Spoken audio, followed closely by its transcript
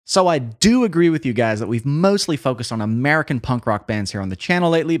So I do agree with you guys that we've mostly focused on American punk rock bands here on the channel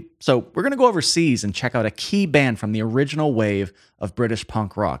lately, so we're going to go overseas and check out a key band from the original wave of British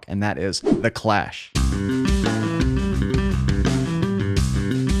punk rock, and that is The Clash.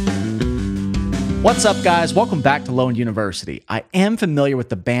 What's up, guys? Welcome back to Lone University. I am familiar with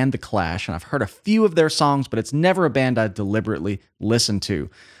the band The Clash, and I've heard a few of their songs, but it's never a band I've deliberately listened to.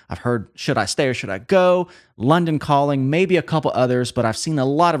 I've heard Should I Stay or Should I Go, London Calling, maybe a couple others, but I've seen a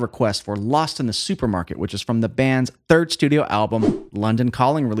lot of requests for Lost in the Supermarket, which is from the band's third studio album, London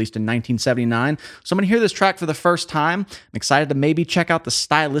Calling, released in 1979. So I'm going to hear this track for the first time. I'm excited to maybe check out the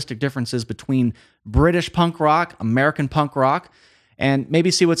stylistic differences between British punk rock, American punk rock, and maybe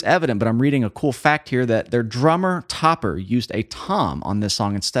see what's evident. But I'm reading a cool fact here that their drummer, Topper, used a tom on this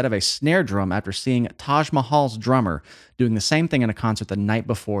song instead of a snare drum after seeing Taj Mahal's drummer doing the same thing in a concert the night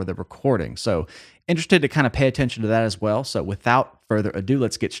before the recording. So interested to kind of pay attention to that as well. So without further ado,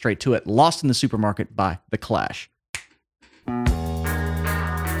 let's get straight to it. Lost in the Supermarket by The Clash.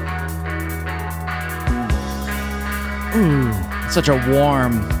 Ooh, such a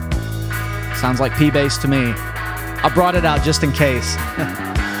warm, sounds like P-bass to me. I brought it out just in case.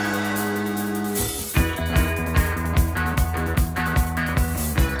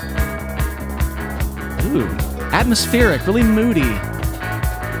 Ooh, atmospheric, really moody.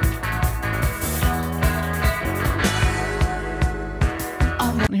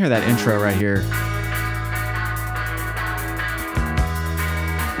 Let me hear that intro right here.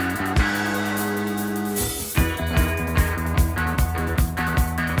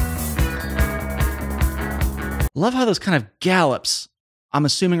 Love how those kind of gallops, I'm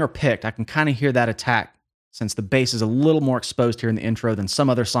assuming, are picked. I can kind of hear that attack since the bass is a little more exposed here in the intro than some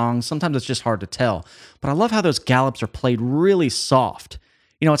other songs. Sometimes it's just hard to tell. But I love how those gallops are played really soft.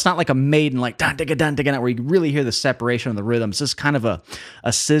 You know, it's not like a maiden, like dun digga dun digga, where you really hear the separation of the rhythm. It's just kind of a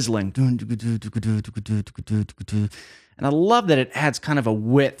sizzling. And I love that it adds kind of a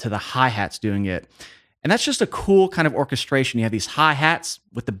width to the hi-hats doing it. And that's just a cool kind of orchestration. You have these hi-hats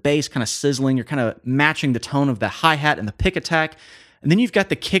with the bass kind of sizzling. You're kind of matching the tone of the hi-hat and the pick attack. And then you've got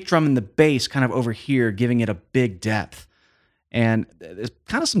the kick drum and the bass kind of over here, giving it a big depth. And there's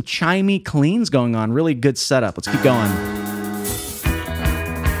kind of some chimey cleans going on. Really good setup. Let's keep going.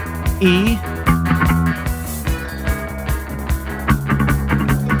 E.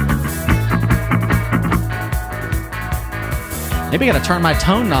 Maybe I gotta turn my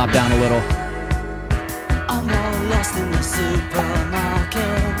tone knob down a little.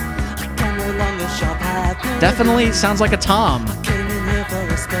 Definitely sounds like a tom.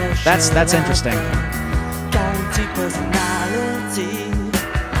 That's interesting. I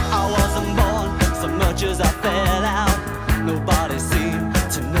wasn't born so much as I fell out. Nobody seemed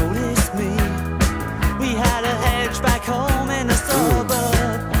to notice me. We had a hedge back home in the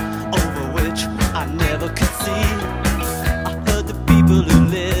suburb, over which I never could see. I heard the people who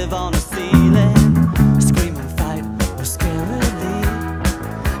live on the ceiling scream and fight or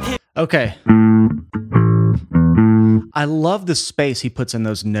scarily. Okay. I love the space he puts in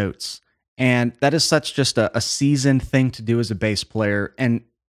those notes, and that is such just a seasoned thing to do as a bass player, and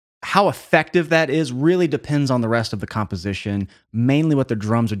how effective that is really depends on the rest of the composition, mainly what the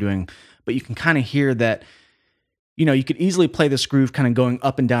drums are doing, but you can kind of hear that, you know, you could easily play this groove kind of going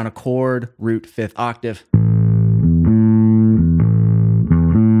up and down a chord, root, fifth octave,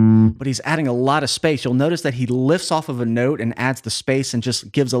 but he's adding a lot of space. You'll notice that he lifts off of a note and adds the space and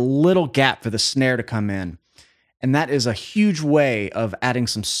just gives a little gap for the snare to come in. And that is a huge way of adding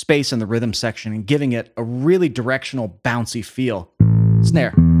some space in the rhythm section and giving it a really directional, bouncy feel.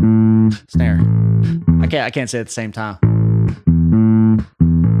 Snare. Snare. I can't say it at the same time.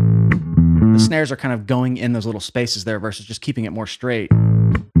 The snares are kind of going in those little spaces there versus just keeping it more straight.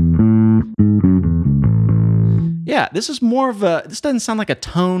 Yeah, this is more of a, this doesn't sound like a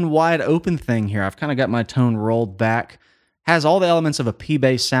tone wide open thing here. I've kind of got my tone rolled back. Has all the elements of a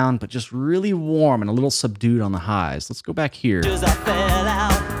P-bass sound, but just really warm and a little subdued on the highs. Let's go back here. You can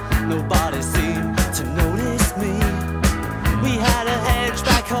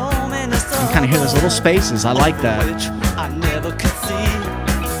kind of hear those little spaces. I like that. I never could see.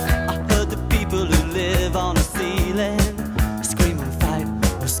 I heard the people who live on the ceiling scream and fight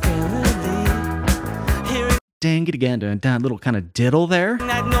or scarily. Dang it again, down, little kind of diddle there.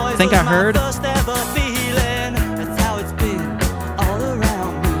 I think I heard.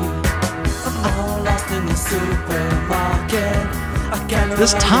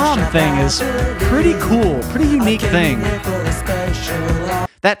 This tom thing is pretty cool, pretty unique thing.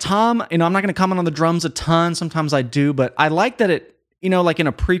 That tom, you know, I'm not going to comment on the drums a ton. Sometimes I do, but I like that it, you know, like in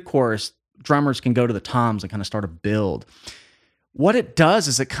a pre-chorus, drummers can go to the toms and kind of start a build. what it does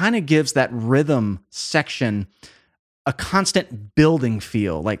is it kind of gives that rhythm section a constant building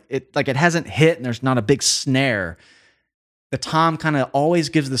feel. Like it hasn't hit and there's not a big snare. The tom kind of always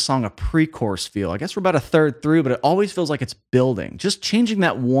gives the song a pre-chorus feel. I guess we're about a third through, but it always feels like it's building. Just changing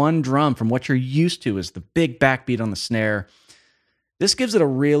that one drum from what you're used to is the big backbeat on the snare. This gives it a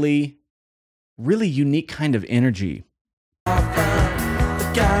really, really unique kind of energy.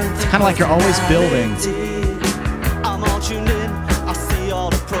 It's kind of like you're always building. I'm all tuned in. I see all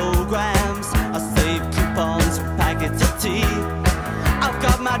the programs. I save coupons for packets of tea. I've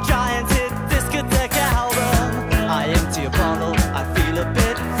got my giant hit discotheque album. I empty a bottle. I feel a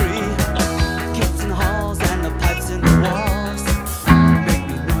bit free. Kids in the halls and the pipes in the walls make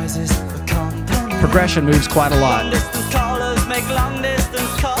me noises for company. Progression moves quite a lot. Long distance callers make long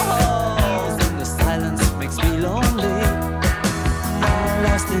distance calls, and the silence makes me lonely. I'm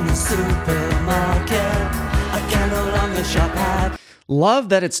lost in the supermarket. I can no longer shop at. Love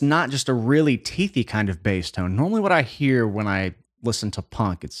that it's not just a really teethy kind of bass tone. Normally what I hear when I listen to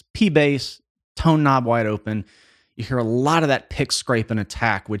punk, it's P bass, tone knob wide open. You hear a lot of that pick, scrape, and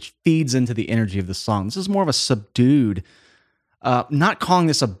attack, which feeds into the energy of the song. This is more of a subdued, not calling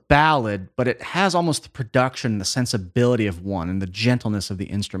this a ballad, but it has almost the production, the sensibility of one, and the gentleness of the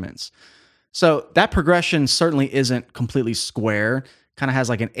instruments. So that progression certainly isn't completely square. Kind of has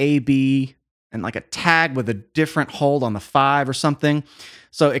like an A, B, and like a tag with a different hold on the 5 or something.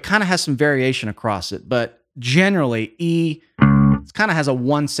 So it kind of has some variation across it, but generally E, it kind of has a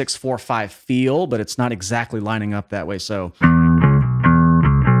 1, 6, 4, 5 feel, but it's not exactly lining up that way. So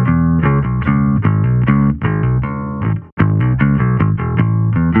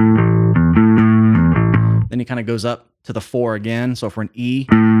then he kind of goes up to the 4 again. So for an E,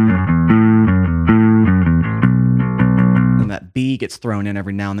 then that B gets thrown in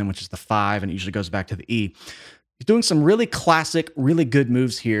every now and then, which is the 5, and it usually goes back to the E. He's doing some really classic, really good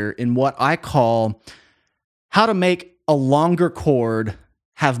moves here in what I call how to make a longer chord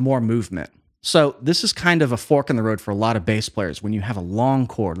have more movement. So this is kind of a fork in the road for a lot of bass players. When you have a long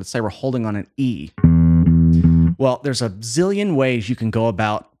chord, let's say we're holding on an E. Well, there's a zillion ways you can go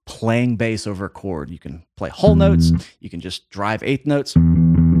about playing bass over a chord. You can play whole notes. You can just drive eighth notes.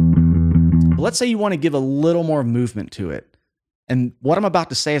 But let's say you want to give a little more movement to it. And what I'm about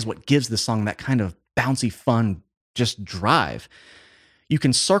to say is what gives the song that kind of bouncy, fun, just drive. You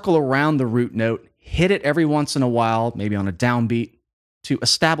can circle around the root note, hit it every once in a while, maybe on a downbeat, to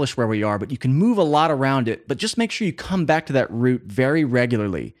establish where we are, but you can move a lot around it, but just make sure you come back to that root very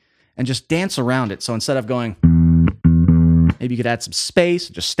regularly and just dance around it. So instead of going, maybe you could add some space,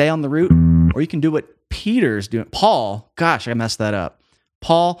 just stay on the root, or you can do what Peter's doing. Paul, gosh, I messed that up.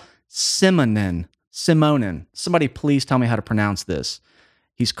 Paul Simonon. Somebody please tell me how to pronounce this.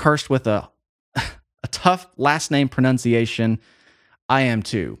 He's cursed with a tough last name pronunciation. I am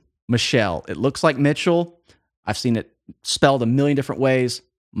too. Michelle. It looks like Mitchell. I've seen it spelled a million different ways.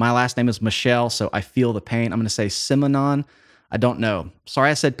 My last name is Michelle, so I feel the pain. I'm going to say Simonon. I don't know. Sorry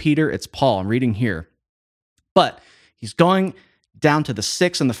I said Peter. It's Paul. I'm reading here. But he's going down to the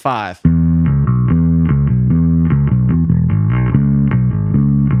 6 and the 5.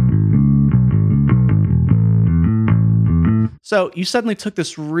 So you suddenly took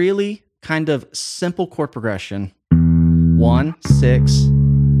this really kind of simple chord progression. 1, 6,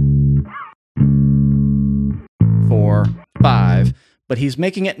 4, 5, but he's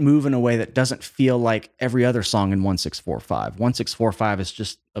making it move in a way that doesn't feel like every other song in 1, 6, 4, 5. 1, 6, 4, 5 is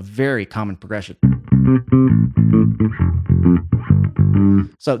just a very common progression.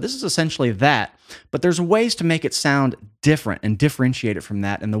 So this is essentially that, but there's ways to make it sound different and differentiate it from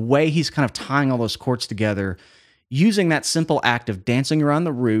that. And the way he's kind of tying all those chords together, using that simple act of dancing around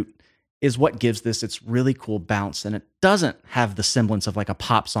the root, is what gives this its really cool bounce. And it doesn't have the semblance of like a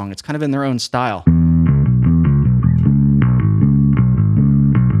pop song. It's kind of in their own style.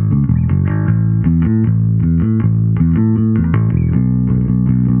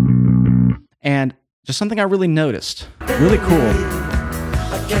 And just something I really noticed. Really cool.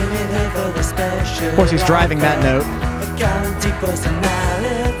 Of course, he's driving that note.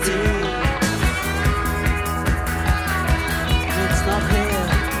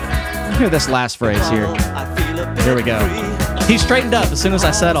 Hear this last phrase here. Here we go. He straightened up as soon as I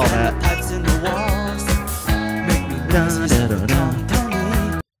said all that.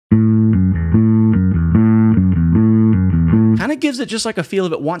 Kind of gives it just like a feel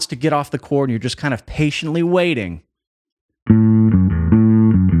of it wants to get off the chord and you're just kind of patiently waiting.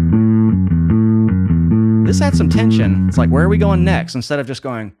 This adds some tension. It's like, where are we going next? Instead of just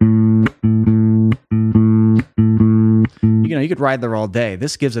going, you know, you could ride there all day.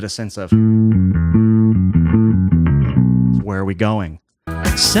 This gives it a sense of, where are we going?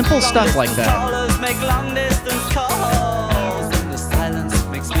 Simple stuff like that. Callers make long distance calls, and the silence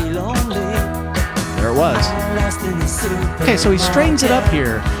makes me lonely. There it was. Lost in the supermarket. Okay, so he straightens it up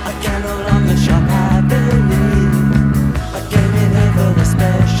here. I can no longer shop happily. I came in here for the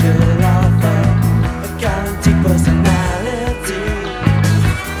special offer, a guaranteed personality.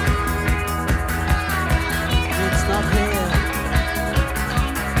 It's not here.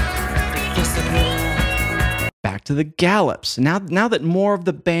 Disappear. Back to the gallops. Now that more of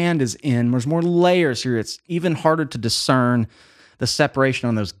the band is in, there's more layers here. It's even harder to discern the separation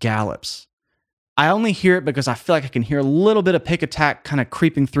on those gallops. I only hear it because I feel like I can hear a little bit of pick attack kind of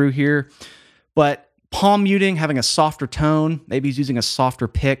creeping through here, but palm muting, having a softer tone, maybe he's using a softer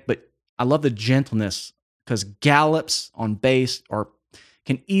pick, but I love the gentleness because gallops on bass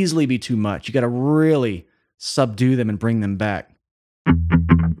can easily be too much. You got to really subdue them and bring them back.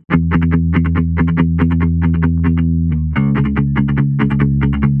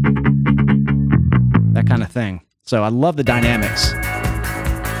 That kind of thing. So I love the dynamics.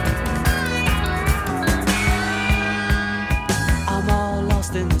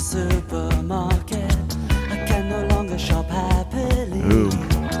 In the supermarket, I can no longer shop happily. Ooh.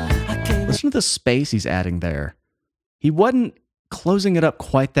 Listen to the space he's adding there. He wasn't closing it up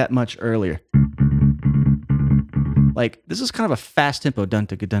quite that much earlier. Like, this is kind of a fast tempo, dun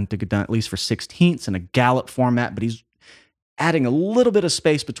dun dun dun dun, at least for sixteenths in a gallop format, but he's adding a little bit of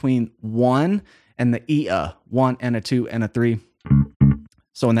space between one and the E-a, 1 and a 2 and a 3.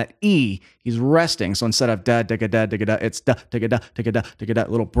 So in that E, he's resting. So instead of da da da da da da, it's da da da da da da da da,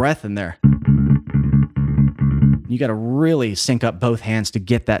 little breath in there. You got to really sync up both hands to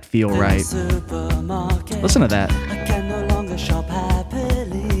get that feel right. Listen to that. I can no longer shop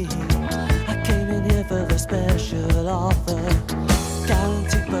happily. I came in here for the special offer,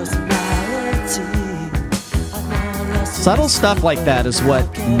 guaranteed personality. Subtle stuff like that is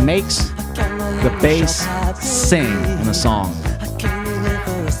what makes the bass sing in a song.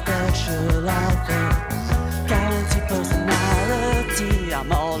 Special offer, guaranteed personality.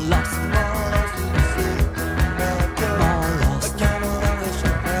 I'm all lost. I'm all lost. I'm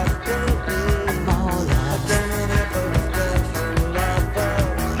all lost.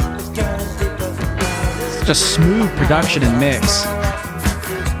 Such a smooth production and mix.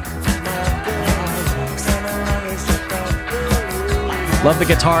 Love the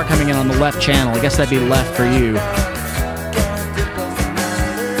guitar coming in on the left channel. I guess that'd be left for you.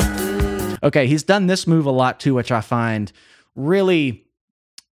 Okay, he's done this move a lot too, which I find really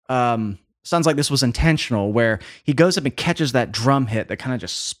sounds like this was intentional, where he goes up and catches that drum hit that kind of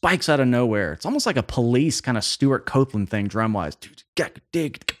just spikes out of nowhere. It's almost like a Police kind of Stuart Copeland thing drum-wise.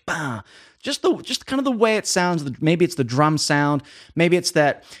 Just kind of the way it sounds. Maybe it's the drum sound. Maybe it's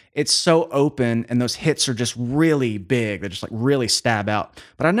that it's so open and those hits are just really big. They just like really stab out.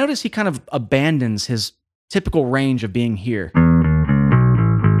 But I notice he kind of abandons his typical range of being here.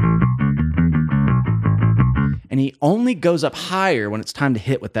 And he only goes up higher when it's time to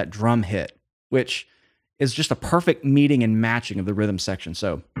hit with that drum hit, which is just a perfect meeting and matching of the rhythm section.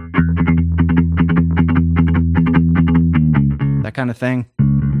 So that kind of thing.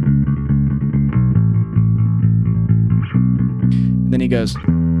 And then he goes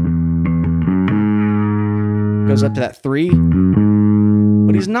up to that 3,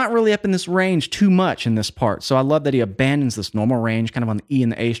 but he's not really up in this range too much in this part. So I love that he abandons this normal range kind of on the E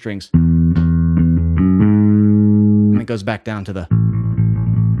and the A strings. It goes back down to that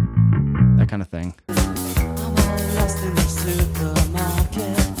kind of thing. I'm all lost in the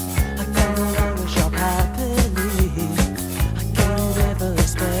supermarket. I can no longer shop happily. I can't ever a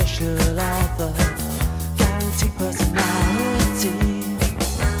special offer, guaranteed personality.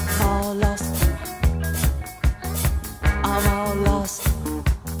 I'm all lost. I'm all lost.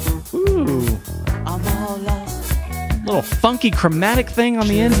 Ooh. I'm all lost. Little funky chromatic thing on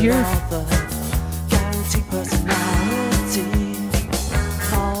the end here. Guaranteed personality.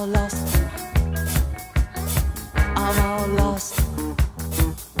 All lost. I'm all lost.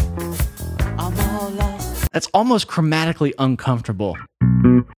 I'm all lost. That's almost chromatically uncomfortable.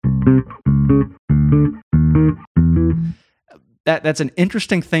 That's an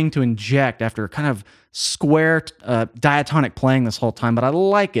interesting thing to inject after kind of square diatonic playing this whole time, but I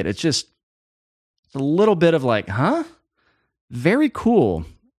like it. It's just a little bit of like, huh? Very cool.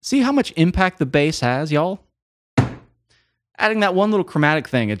 See how much impact the bass has, y'all? Adding that one little chromatic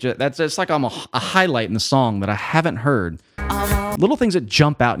thing, it's like I'm a highlight in the song that I haven't heard. Little things that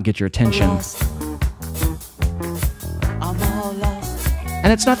jump out and get your attention.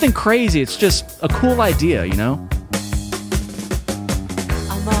 And it's nothing crazy, it's just a cool idea, you know?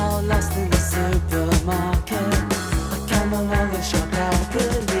 I'm all lost in the supermarket. I can no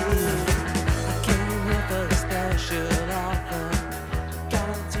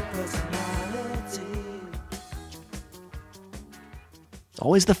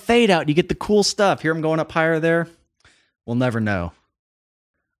always the fade out. You get the cool stuff. Hear them going up higher there? We'll never know.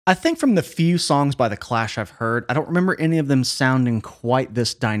 I think from the few songs by The Clash I've heard, I don't remember any of them sounding quite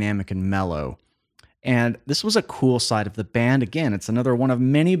this dynamic and mellow. And this was a cool side of the band. Again, it's another one of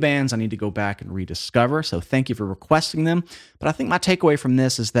many bands I need to go back and rediscover, so thank you for requesting them. But I think my takeaway from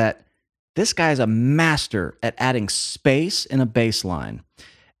this is that this guy is a master at adding space in a bass line,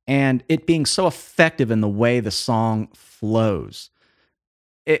 and it being so effective in the way the song flows.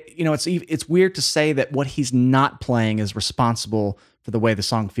 It's weird to say that what he's not playing is responsible for the way the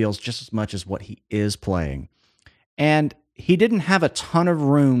song feels just as much as what he is playing. And he didn't have a ton of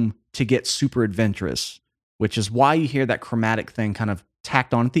room to get super adventurous, which is why you hear that chromatic thing kind of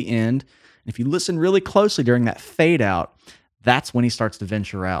tacked on at the end. And if you listen really closely during that fade out, that's when he starts to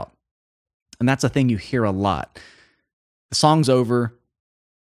venture out. And that's a thing you hear a lot. The song's over.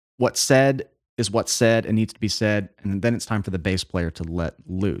 What's said is what's said and needs to be said, and then it's time for the bass player to let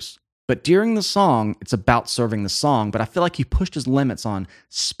loose. But during the song, it's about serving the song, but I feel like he pushed his limits on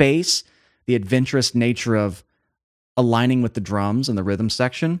space, the adventurous nature of aligning with the drums and the rhythm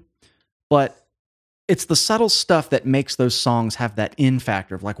section. But it's the subtle stuff that makes those songs have that in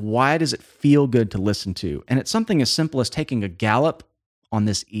factor of like, why does it feel good to listen to? And it's something as simple as taking a gallop on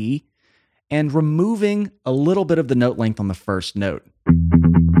this E and removing a little bit of the note length on the first note.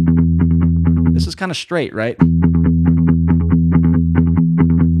 This is kind of straight, right?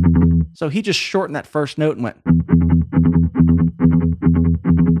 So he just shortened that first note and went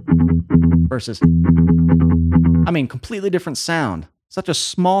versus, completely different sound. Such a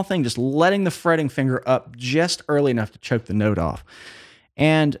small thing, just letting the fretting finger up just early enough to choke the note off.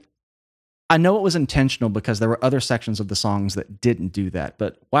 And I know it was intentional because there were other sections of the songs that didn't do that.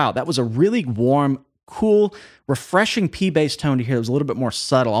 But wow, that was a really warm, cool, refreshing P bass tone to hear. It was a little bit more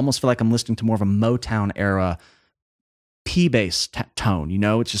subtle. I almost feel like I'm listening to more of a Motown era P bass tone.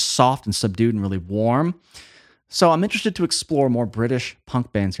 It's just soft and subdued and really warm. So I'm interested to explore more British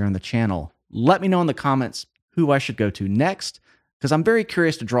punk bands here on the channel. Let me know in the comments who I should go to next, because I'm very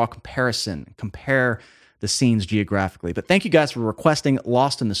curious to draw a comparison, compare the scenes geographically. But thank you guys for requesting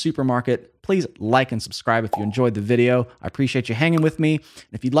Lost in the Supermarket. Please like and subscribe if you enjoyed the video. I appreciate you hanging with me. And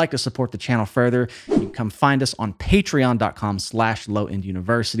if you'd like to support the channel further, you can come find us on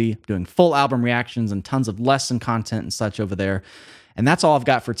patreon.com/lowenduniversity. Doing full album reactions and tons of lesson content and such over there. And that's all I've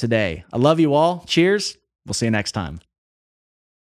got for today. I love you all. Cheers. We'll see you next time.